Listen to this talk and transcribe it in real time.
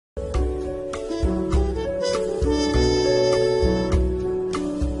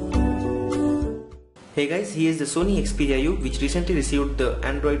Hey guys, here is the Sony Xperia U, which recently received the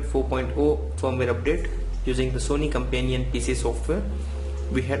Android 4.0 firmware update using the Sony companion PC software.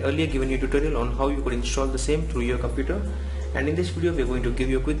 We had earlier given you a tutorial on how you could install the same through your computer, and in this video we are going to give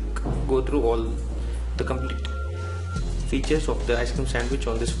you a quick go through all the complete features of the ice cream sandwich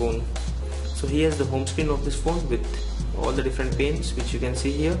on this phone. So here is the home screen of this phone with all the different panes which you can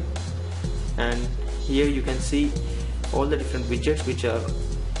see here, and here you can see all the different widgets which are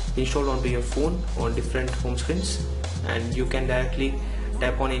installed onto your phone on different home screens, and you can directly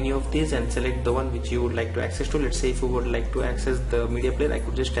tap on any of these and select the one which you would like to access to. Let's say if you would like to access the media player, I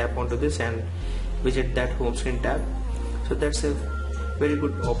could just tap onto this and visit that home screen tab. So that's a very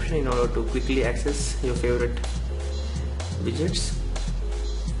good option in order to quickly access your favorite widgets.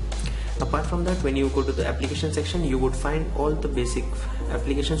 Apart from that, when you go to the application section, you would find all the basic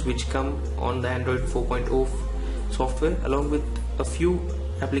applications which come on the Android 4.0 software, along with a few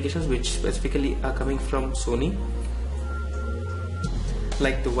applications which specifically are coming from Sony,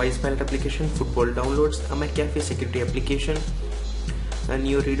 like the Voice Pilot application, football downloads, a McCafe security application, a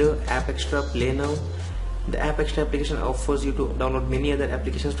Neo Reader, App Extra, Play Now. The App Extra application offers you to download many other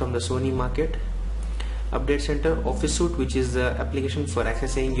applications from the Sony market. Update Center, Office Suite, which is the application for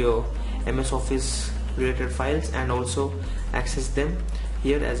accessing your MS Office related files and also access them.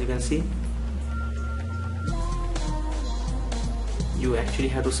 Here, as you can see, you actually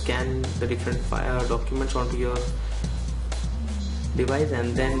have to scan the different documents onto your device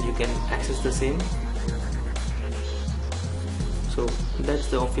and then you can access the same. So that's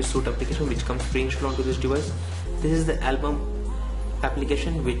the Office Suite application which comes pre-installed onto this device. This is the Album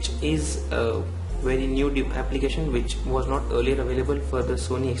application, which is a very new application which was not earlier available for the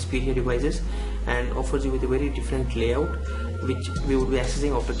Sony Xperia devices, and offers you with a very different layout which we would be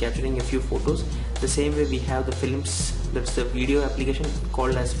accessing after capturing a few photos. The same way we have the Films, that's the video application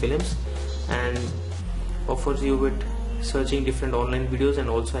called as Films, and offers you with searching different online videos and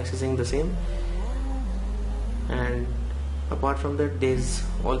also accessing the same. And apart from that, there's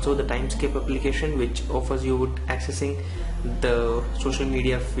also the Timescape application which offers you with accessing the social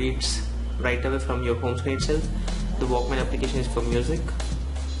media feeds right away from your home screen itself. The Walkman application is for music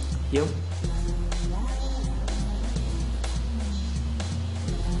here.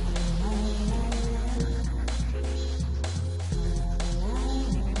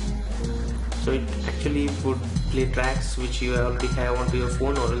 So it actually would play tracks which you already have onto your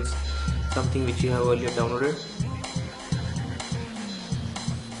phone, or else something which you have earlier downloaded.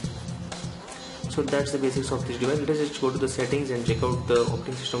 So that's the basics of this device. Let us just go to the settings and check out the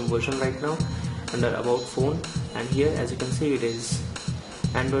operating system version right now under About Phone, and here as you can see it is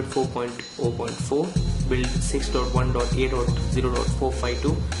Android 4.0.4 build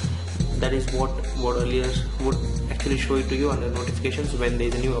 6.1.8.0.452. that is what earlier would actually show it to you under notifications when there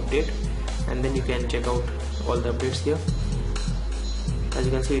is a new update, and then you can check out all the updates here. As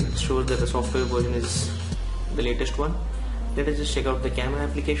you can see, it shows that the software version is the latest one. Let us just check out the camera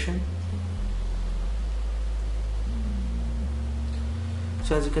application.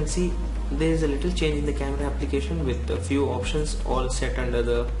 So as you can see, there is a little change in the camera application with a few options all set under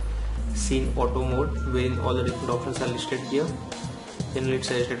the Scene Auto mode, wherein all the different options are listed here. Generally it's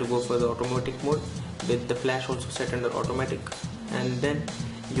suggested to go for the automatic mode with the flash also set under automatic, and then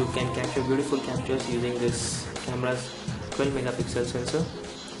you can capture beautiful captures using this camera's 12 megapixel sensor.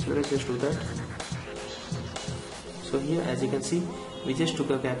 So let's just do that. So here as you can see, we just took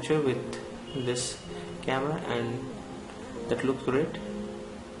a capture with this camera and that looks great.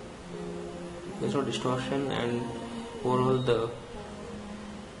 There's no distortion, and overall the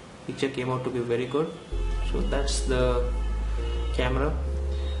picture came out to be very good. So that's the camera.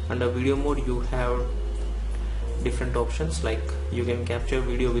 Under video mode you have different options, like you can capture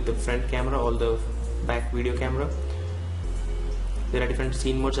video with the front camera or the back video camera. There are different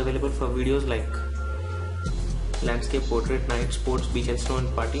scene modes available for videos like landscape, portrait, night, sports, beach and snow,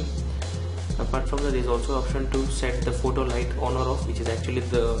 and party. Apart from that, there is also option to set the photo light on or off, which is actually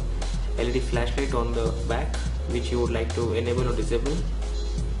the LED flashlight on the back, which you would like to enable or disable.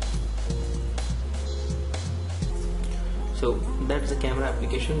 So that's the camera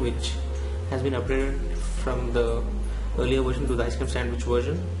application which has been upgraded from the earlier version to the ice cream sandwich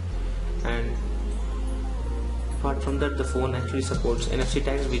version. And apart from that, the phone actually supports NFC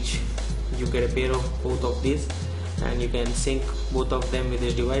tags, which you get a pair of both of these, and you can sync both of them with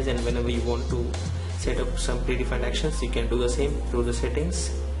this device, and whenever you want to set up some predefined actions you can do the same through the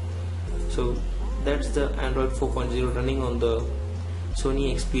settings. So that's the Android 4.0 running on the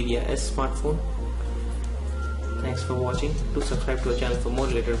Sony Xperia S smartphone. Thanks for watching. Do subscribe to our channel for more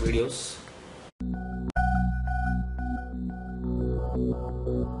related videos.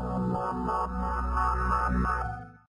 Bye.